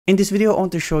In this video, I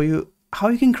want to show you how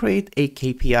you can create a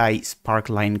KPI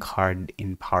SPARKLINE card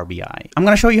in Power BI. I'm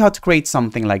going to show you how to create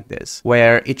something like this,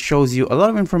 where it shows you a lot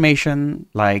of information,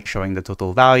 like showing the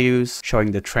total values,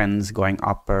 showing the trends going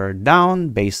up or down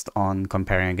based on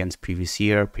comparing against previous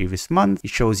year, previous month. It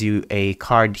shows you a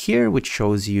card here, which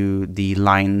shows you the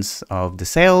lines of the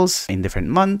sales in different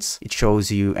months. It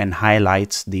shows you and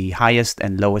highlights the highest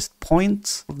and lowest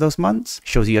points of those months. It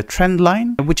shows you a trend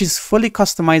line, which is fully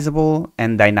customizable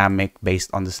and dynamic based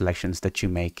on the selections that you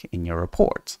make in your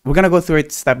report. We're going to go through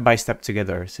it step by step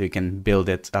together so you can build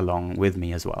it along with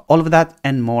me as well. All of that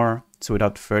and more. So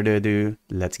without further ado,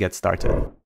 let's get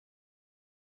started.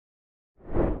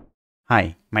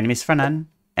 Hi, my name is Fernan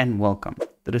and welcome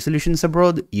to the Solutions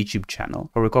Abroad YouTube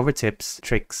channel, where we cover tips,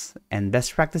 tricks, and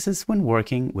best practices when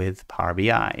working with Power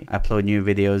BI. I upload new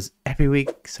videos every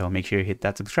week, so make sure you hit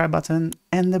that subscribe button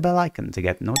and the bell icon to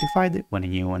get notified when a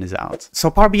new one is out. So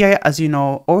Power BI, as you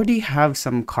know, already have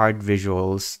some card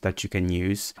visuals that you can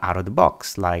use out of the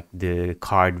box, like the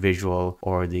card visual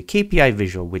or the KPI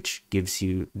visual, which gives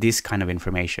you this kind of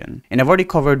information. And I've already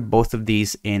covered both of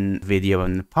these in video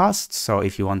in the past, so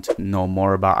if you want to know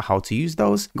more about how to use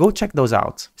those, go check those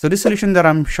out. So this solution that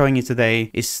I'm showing you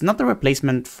today is not a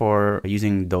replacement for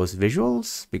using those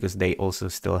visuals, because they also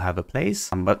still have a place,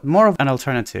 but more of an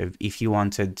alternative if you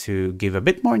wanted to give a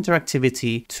bit more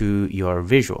interactivity to your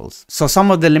visuals. So some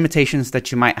of the limitations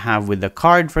that you might have with the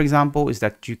card, for example, is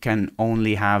that you can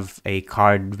only have a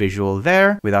card visual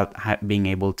there without being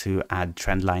able to add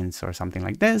trend lines or something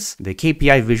like this. The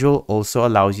KPI visual also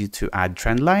allows you to add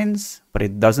trend lines, but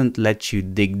it doesn't let you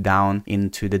dig down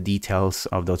into the details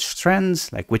of those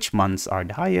trends, like which months are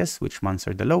the highest, which months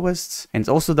are the lowest. And it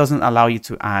also doesn't allow you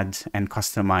to add and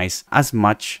customize as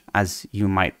much as you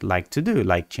might like to do,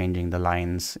 like changing the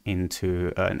lines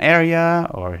into an area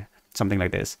or something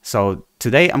like this. So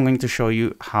today I'm going to show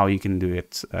you how you can do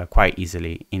it quite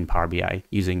easily in Power BI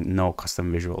using no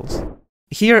custom visuals.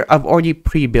 Here, I've already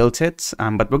pre-built it,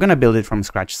 but we're going to build it from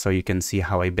scratch so you can see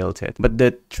how I built it. But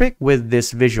the trick with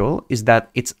this visual is that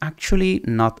it's actually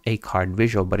not a card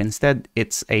visual, but instead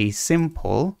it's a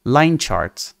simple line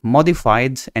chart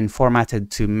modified and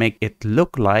formatted to make it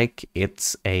look like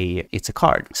it's a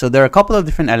card. So there are a couple of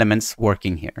different elements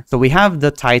working here. So we have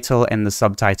the title and the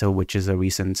subtitle, which is a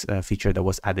recent feature that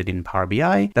was added in Power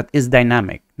BI that is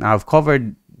dynamic. Now, I've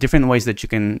covered different ways that you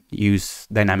can use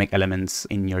dynamic elements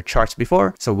in your charts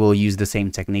before, so we'll use the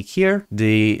same technique here.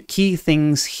 The key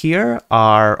things here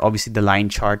are obviously the line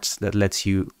charts that lets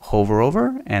you hover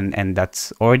over, and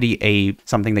that's already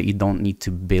something that you don't need to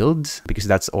build, because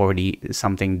that's already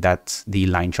something that the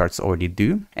line charts already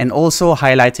do. And also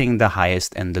highlighting the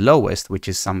highest and the lowest, which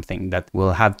is something that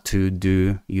we'll have to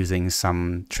do using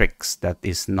some tricks that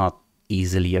is not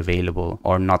easily available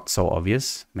or not so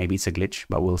obvious. Maybe it's a glitch,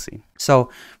 but we'll see. So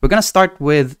we're going to start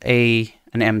with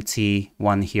an empty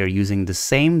one here using the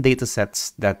same data sets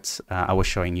that I was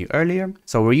showing you earlier.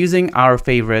 So we're using our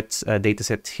favorite data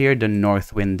set here, the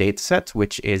Northwind data set,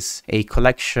 which is a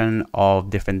collection of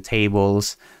different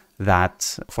tables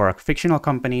that for a fictional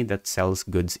company that sells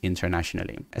goods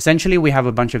internationally. Essentially, we have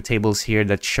a bunch of tables here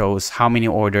that shows how many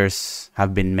orders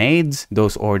have been made.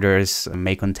 Those orders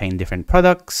may contain different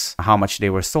products, how much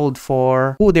they were sold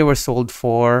for, who they were sold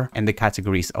for, and the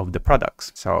categories of the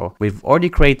products. So we've already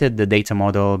created the data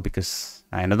model, because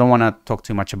I don't want to talk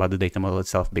too much about the data model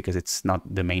itself because it's not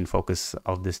the main focus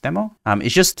of this demo.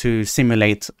 It's just to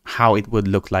simulate how it would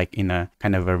look like in a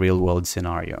kind of a real world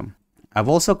scenario. I've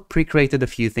also pre-created a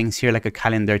few things here, like a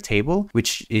calendar table,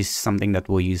 which is something that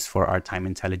we'll use for our time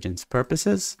intelligence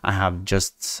purposes. I have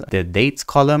just the dates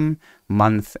column,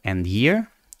 month and year,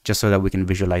 just so that we can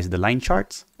visualize the line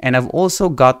charts. And I've also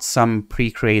got some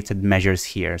pre-created measures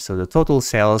here. So the total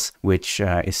sales, which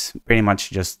is pretty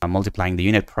much just multiplying the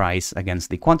unit price against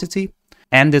the quantity,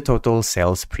 and the total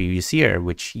sales previous year,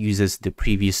 which uses the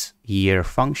previous year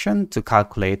function to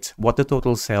calculate what the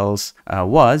total sales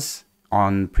was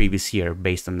on previous year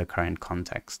based on the current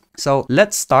context. So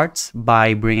let's start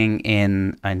by bringing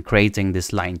in and creating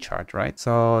this line chart, right?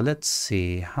 So let's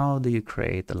see, how do you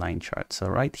create the line chart? So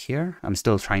right here, I'm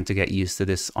still trying to get used to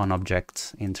this on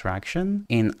object interaction.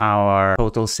 In our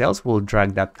total sales, we'll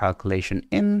drag that calculation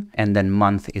in, and then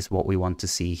month is what we want to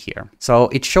see here. So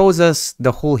it shows us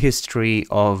the whole history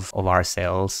of our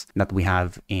sales that we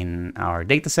have in our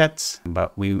data sets,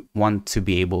 but we want to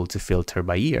be able to filter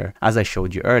by year, as I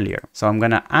showed you earlier. So I'm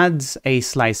gonna add a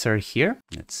slicer here.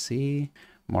 Let's see,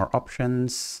 more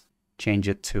options, change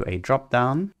it to a drop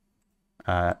down.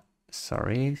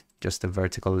 Sorry, just a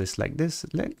vertical list like this,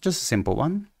 just a simple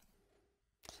one.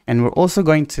 And we're also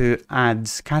going to add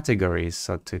categories.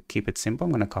 So to keep it simple,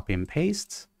 I'm going to copy and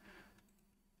paste.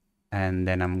 And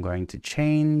then I'm going to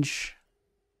change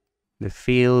the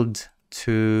field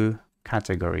to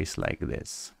categories like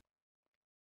this.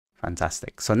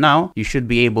 Fantastic. So now you should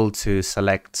be able to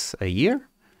select a year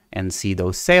and see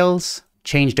those sales,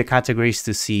 change the categories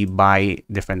to see by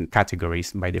different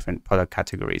categories, by different product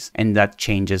categories, and that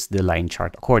changes the line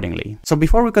chart accordingly. So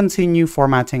before we continue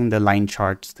formatting the line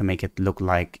chart to make it look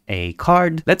like a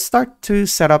card, let's start to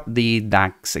set up the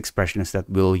DAX expressions that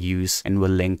we'll use and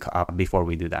we'll link up before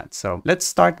we do that. So let's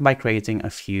start by creating a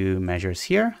few measures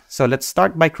here. So let's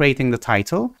start by creating the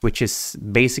title, which is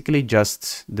basically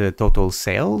just the total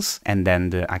sales and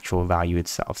then the actual value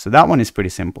itself. So that one is pretty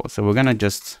simple. So we're gonna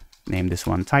just name this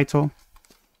one title.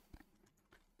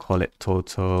 Call it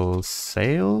total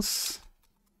sales,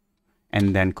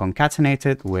 and then concatenate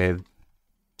it with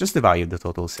just the value of the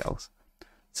total sales.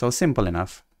 So simple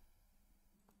enough.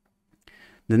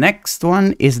 The next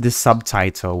one is the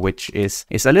subtitle, which is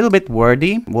a little bit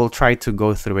wordy. We'll try to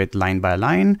go through it line by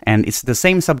line, and it's the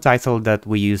same subtitle that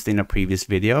we used in a previous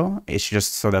video. It's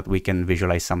just so that we can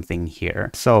visualize something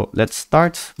here. So let's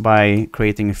start by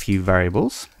creating a few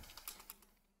variables.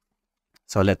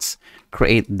 So let's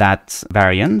create that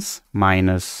variance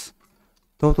minus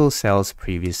total sales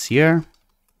previous year.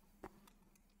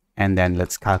 And then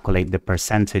let's calculate the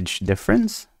percentage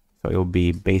difference. So it will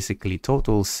be basically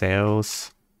total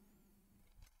sales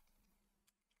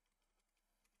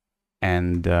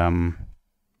and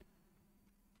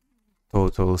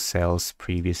total sales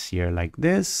previous year like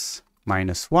this,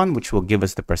 minus 1, which will give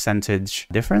us the percentage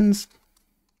difference.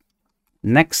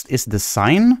 Next is the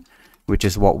sign, which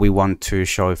is what we want to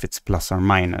show if it's plus or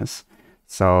minus.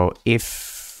 So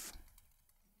if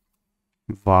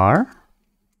var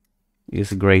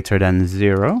is greater than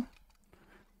 0,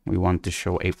 we want to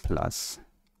show a plus.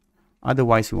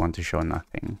 Otherwise, we want to show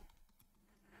nothing.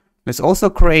 Let's also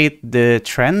create the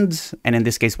trend. And in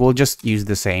this case, we'll just use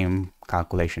the same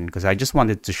calculation because I just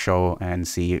wanted to show and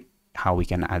see how we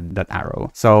can add that arrow.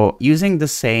 So using the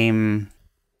same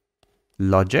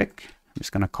logic, I'm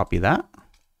just going to copy that.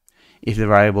 If the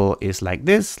variable is like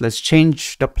this, let's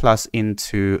change the plus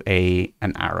into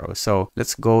an arrow. So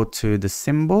let's go to the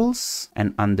symbols,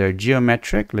 and under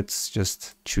geometric, let's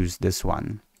just choose this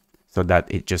one so that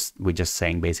we're just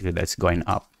saying basically that's going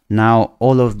up. Now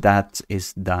all of that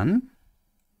is done.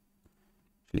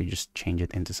 Actually, just change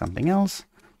it into something else.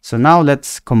 So now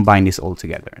let's combine this all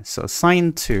together. So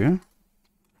sign 2,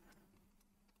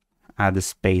 add a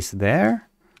space there.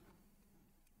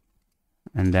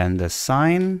 And then the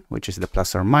sign, which is the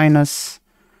plus or minus.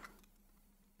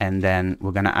 And then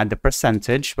we're going to add the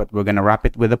percentage, but we're going to wrap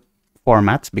it with a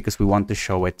format because we want to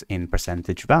show it in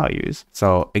percentage values.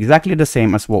 So exactly the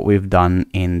same as what we've done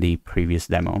in the previous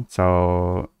demo.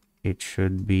 So it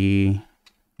should be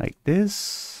like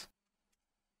this,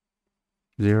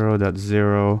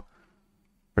 0.0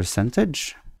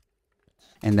 percentage.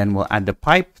 And then we'll add the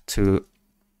pipe to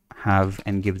have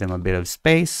and give them a bit of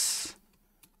space.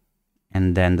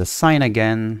 And then the sign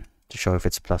again to show if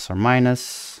it's plus or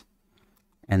minus.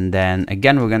 And then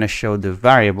again, we're going to show the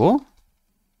variable,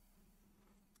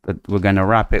 but we're going to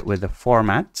wrap it with a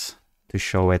format to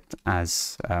show it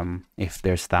as if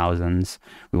there's thousands,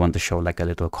 we want to show like a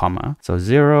little comma. So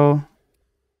 0,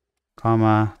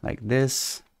 comma, like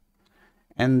this.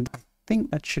 And I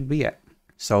think that should be it.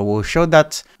 So we'll show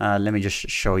that. Let me just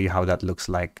show you how that looks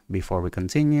like before we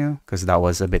continue, because that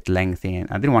was a bit lengthy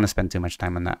and I didn't want to spend too much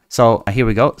time on that. So here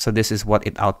we go. So this is what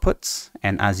it outputs.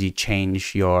 And as you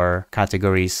change your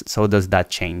categories, so does that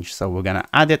change. So we're going to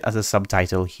add it as a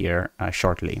subtitle here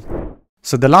shortly.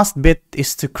 So the last bit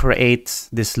is to create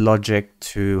this logic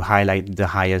to highlight the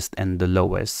highest and the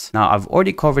lowest. Now I've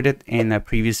already covered it in a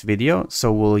previous video,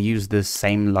 so we'll use the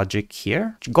same logic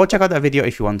here. Go check out that video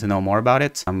if you want to know more about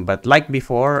it. But like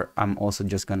before, I'm also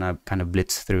just gonna kind of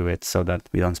blitz through it so that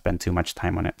we don't spend too much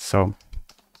time on it. So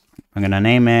I'm gonna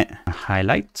name it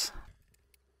highlight.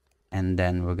 And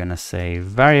then we're gonna say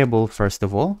variable first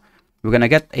of all. We're gonna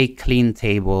get a clean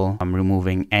table. I'm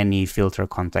removing any filter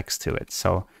context to it.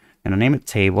 So I'm going to name it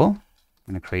table.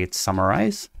 I'm going to create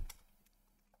summarize.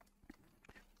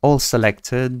 All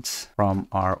selected from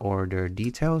our order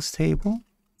details table.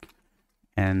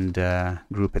 And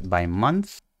group it by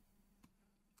month.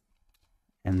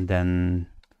 And then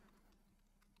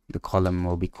the column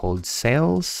will be called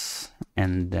sales.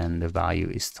 And then the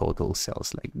value is total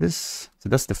sales like this. So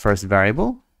that's the first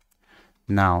variable.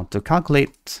 Now to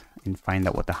calculate and find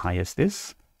out what the highest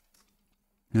is,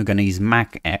 we're going to use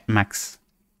max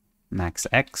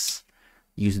x,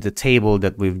 use the table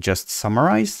that we've just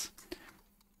summarized,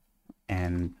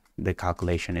 and the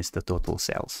calculation is the total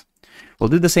sales. We'll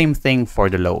do the same thing for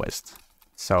the lowest.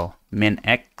 So min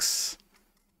X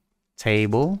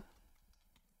table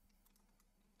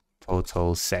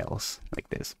total sales, like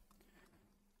this.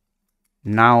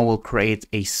 Now we'll create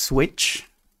a switch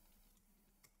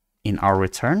in our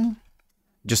return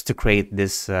just to create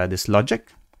this this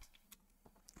logic.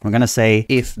 We're gonna say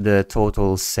if the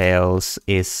total sales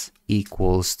is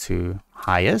equals to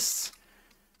highest,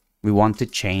 we want to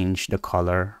change the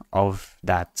color of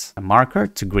that marker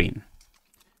to green.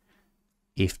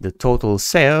 If the total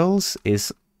sales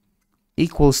is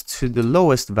equals to the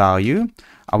lowest value,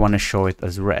 I want to show it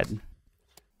as red.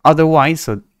 Otherwise,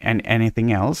 and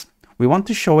anything else, we want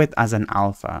to show it as an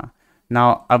alpha.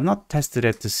 Now, I've not tested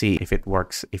it to see if it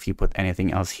works if you put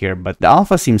anything else here, but the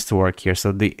alpha seems to work here.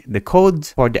 So the code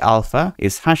for the alpha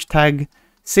is hashtag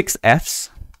 6 Fs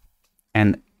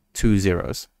and 2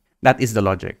 zeros. That is the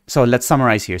logic. So let's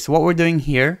summarize here. So what we're doing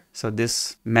here, so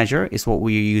this measure is what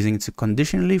we're using to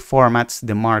conditionally format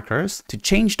the markers to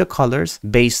change the colors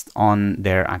based on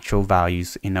their actual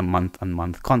values in a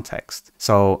month-on-month context.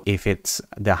 So if it's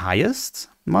the highest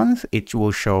month, it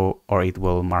will show, or it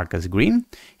will mark as green.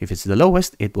 If it's the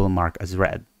lowest, it will mark as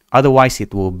red. Otherwise,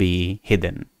 it will be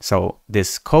hidden. So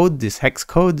this code, this hex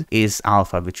code is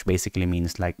alpha, which basically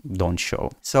means like don't show.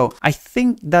 So I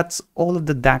think that's all of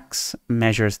the DAX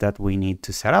measures that we need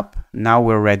to set up. Now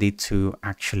we're ready to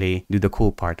actually do the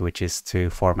cool part, which is to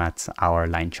format our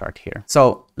line chart here.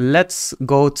 So let's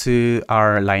go to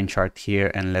our line chart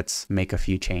here and let's make a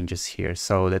few changes here.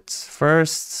 So let's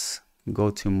first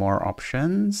go to more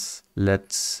options.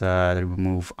 Let's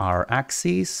remove our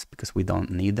axes because we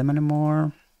don't need them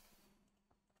anymore.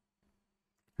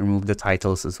 Remove the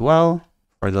titles as well.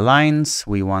 For the lines,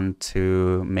 we want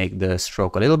to make the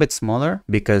stroke a little bit smaller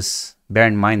because bear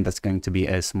in mind that's going to be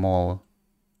a small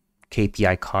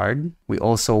KPI card. We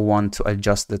also want to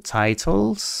adjust the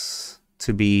titles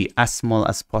to be as small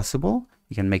as possible.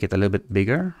 You can make it a little bit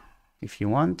bigger if you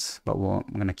want, but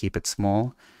I'm going to keep it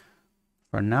small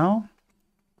for now.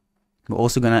 We're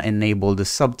also going to enable the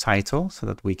subtitle so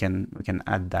that we can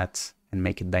add that and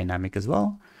make it dynamic as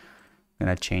well. I'm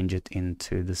going to change it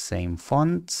into the same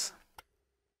font.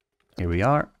 Here we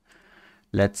are.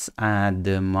 Let's add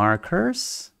the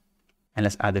markers and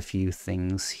let's add a few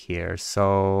things here.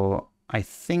 So I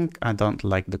think I don't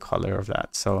like the color of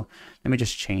that. So let me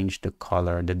just change the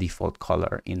color, the default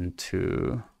color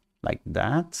into like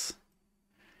that.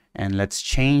 And let's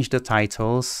change the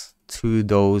titles to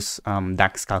those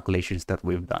DAX calculations that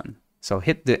we've done. So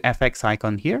hit the FX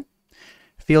icon here,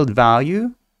 field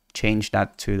value, change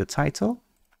that to the title.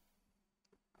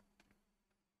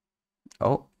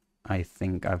 Oh, I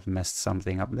think I've messed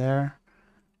something up there.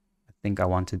 I think I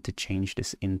wanted to change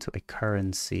this into a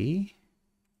currency.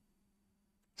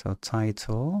 So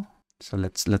title. So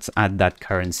let's add that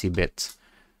currency bit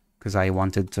because I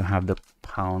wanted to have the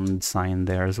pound sign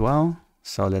there as well.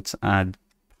 So let's add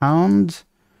pound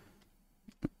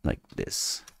like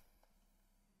this.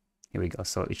 Here we go.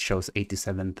 So it shows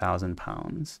 87,000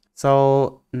 pounds.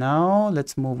 So now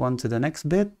let's move on to the next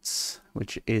bit,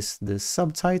 which is the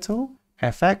subtitle.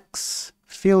 FX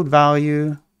field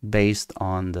value based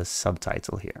on the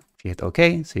subtitle here. If you hit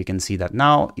OK, so you can see that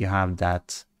now you have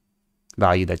that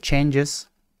value that changes.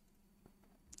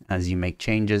 As you make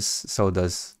changes, so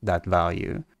does that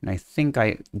value. And I think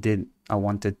I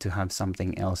wanted to have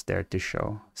something else there to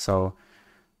show. So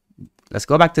let's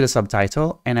go back to the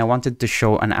subtitle, and I wanted to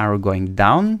show an arrow going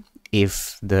down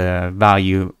if the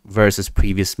value versus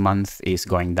previous month is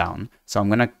going down. So I'm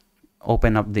gonna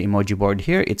open up the emoji board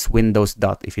here. It's Windows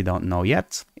dot if you don't know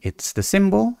yet. It's the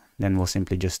symbol, then we'll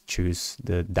simply just choose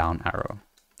the down arrow.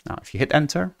 Now if you hit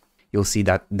enter, you'll see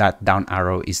that that down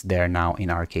arrow is there now in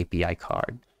our KPI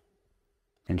card.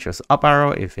 And shows up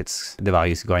arrow if it's the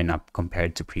value is going up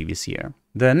compared to previous year.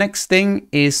 The next thing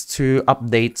is to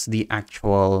update the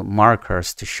actual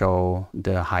markers to show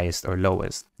the highest or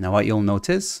lowest. Now what you'll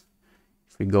notice,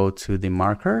 if we go to the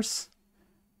markers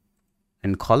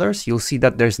and colors, you'll see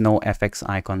that there's no FX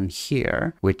icon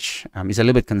here, which is a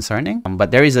little bit concerning,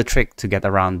 but there is a trick to get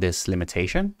around this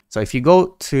limitation. So if you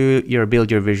go to your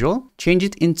build your visual, change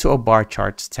it into a bar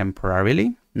chart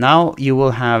temporarily. Now you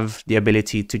will have the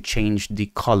ability to change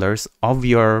the colors of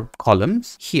your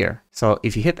columns here. So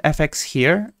if you hit FX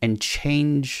here and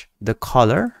change the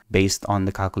color based on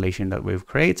the calculation that we've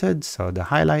created, so the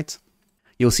highlight,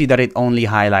 you'll see that it only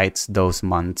highlights those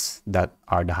months that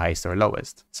are the highest or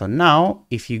lowest. So now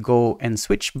if you go and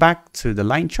switch back to the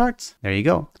line charts, there you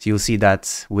go. So you'll see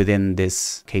that within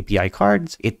this KPI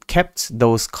card, it kept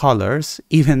those colors,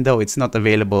 even though it's not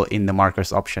available in the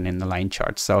markers option in the line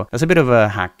chart. So that's a bit of a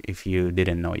hack if you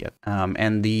didn't know yet.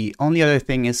 And the only other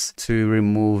thing is to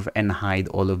remove and hide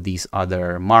all of these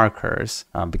other markers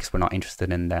because we're not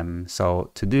interested in them.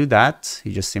 So to do that,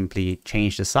 you just simply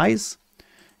change the size,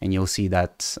 and you'll see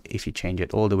that if you change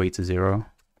it all the way to 0,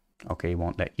 okay, it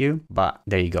won't let you, but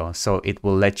there you go. So it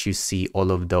will let you see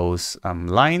all of those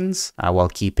lines while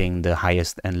keeping the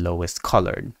highest and lowest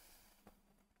colored.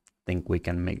 I think we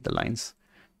can make the lines.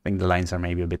 I think the lines are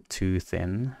maybe a bit too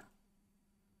thin.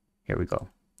 Here we go.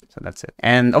 So that's it.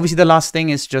 And obviously the last thing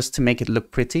is just to make it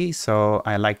look pretty. So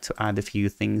I like to add a few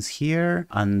things here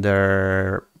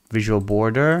under visual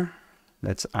border.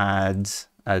 Let's add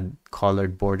a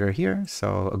colored border here.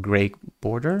 So a gray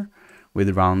border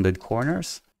with rounded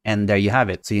corners. And there you have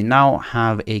it. So you now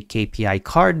have a KPI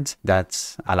card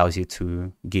that allows you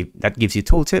to gives you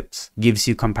tooltips, gives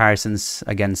you comparisons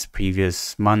against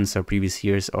previous months or previous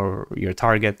years or your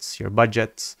targets, your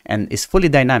budgets, and is fully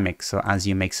dynamic. So as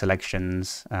you make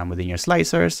selections within your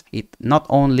slicers, it not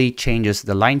only changes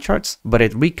the line charts, but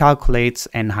it recalculates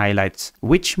and highlights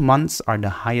which months are the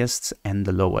highest and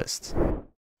the lowest.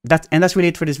 That's really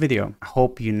it for this video. I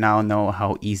hope you now know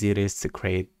how easy it is to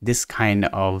create this kind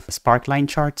of sparkline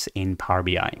charts in Power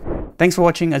BI. Thanks for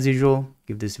watching as usual.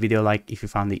 Give this video a like if you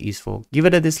found it useful. Give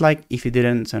it a dislike if you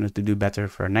didn't, so I know to do better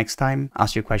for next time.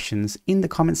 Ask your questions in the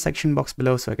comment section box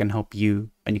below so I can help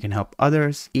you and you can help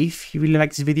others. If you really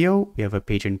like this video, we have a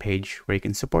Patreon page where you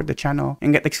can support the channel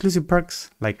and get exclusive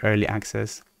perks like early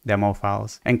access, demo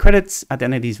files, and credits at the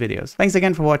end of these videos. Thanks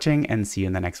again for watching and see you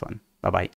in the next one. Bye-bye.